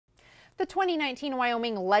The 2019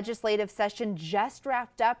 Wyoming legislative session just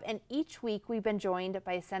wrapped up, and each week we've been joined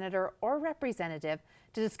by a senator or representative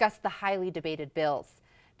to discuss the highly debated bills.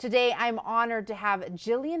 Today I'm honored to have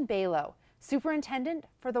Jillian Balow, Superintendent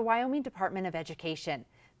for the Wyoming Department of Education.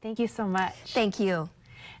 Thank you so much. Thank you.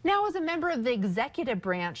 Now, as a member of the executive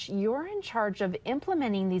branch, you're in charge of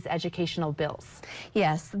implementing these educational bills.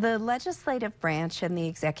 Yes, the legislative branch and the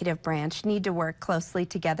executive branch need to work closely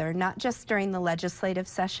together, not just during the legislative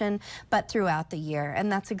session, but throughout the year,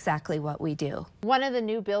 and that's exactly what we do. One of the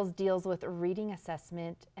new bills deals with reading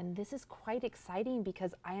assessment, and this is quite exciting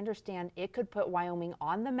because I understand it could put Wyoming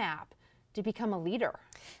on the map to become a leader.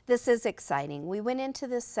 This is exciting. We went into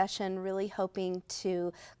this session really hoping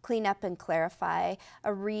to clean up and clarify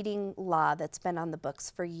a reading law that's been on the books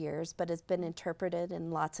for years but has been interpreted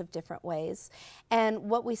in lots of different ways. And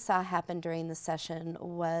what we saw happen during the session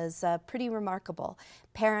was pretty remarkable.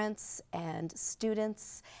 Parents and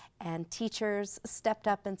students and teachers stepped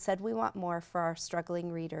up and said, we want more for our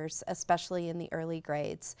struggling readers, especially in the early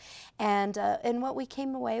grades. And what we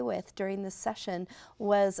came away with during this session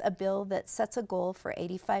was a bill that sets a goal for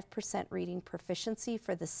 85% reading proficiency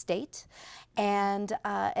for the state. And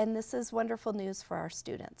this is wonderful news for our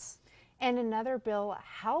students. And another bill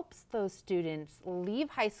helps those students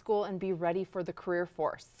leave high school and be ready for the career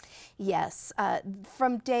force. Yes,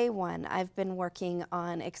 from day one, I've been working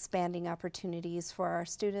on expanding opportunities for our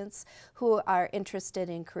students who are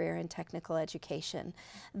interested in career and technical education.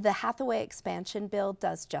 The Hathaway expansion bill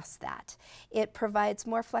does just that. It provides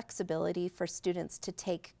more flexibility for students to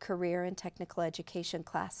take career and technical education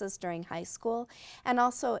classes during high school, and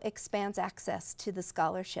also expands access to the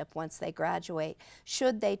scholarship once they graduate,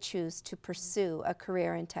 should they choose to pursue a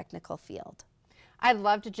career in technical field. I'd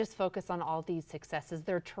love to just focus on all these successes.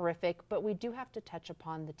 They're terrific, but we do have to touch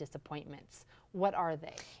upon the disappointments. What are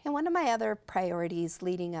they? And one of my other priorities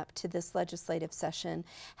leading up to this legislative session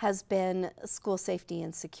has been school safety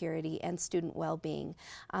and security and student well-being.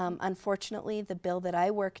 Unfortunately, the bill that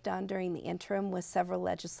I worked on during the interim with several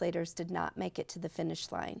legislators did not make it to the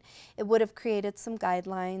finish line. It would have created some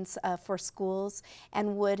guidelines for schools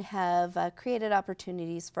and would have created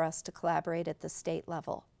opportunities for us to collaborate at the state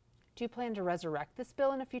level. Do you plan to resurrect this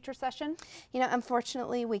bill in a future session? You know,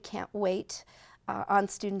 unfortunately, we can't wait on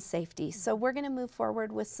student safety. So we're going to move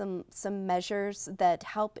forward with some measures that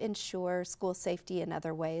help ensure school safety in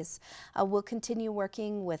other ways. We'll continue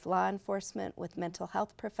working with law enforcement, with mental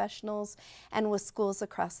health professionals, and with schools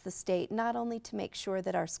across the state, not only to make sure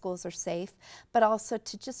that our schools are safe, but also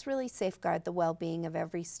to just really safeguard the well-being of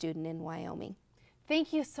every student in Wyoming.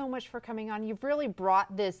 Thank you so much for coming on. You've really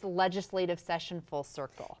brought this legislative session full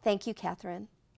circle. Thank you, Katherine.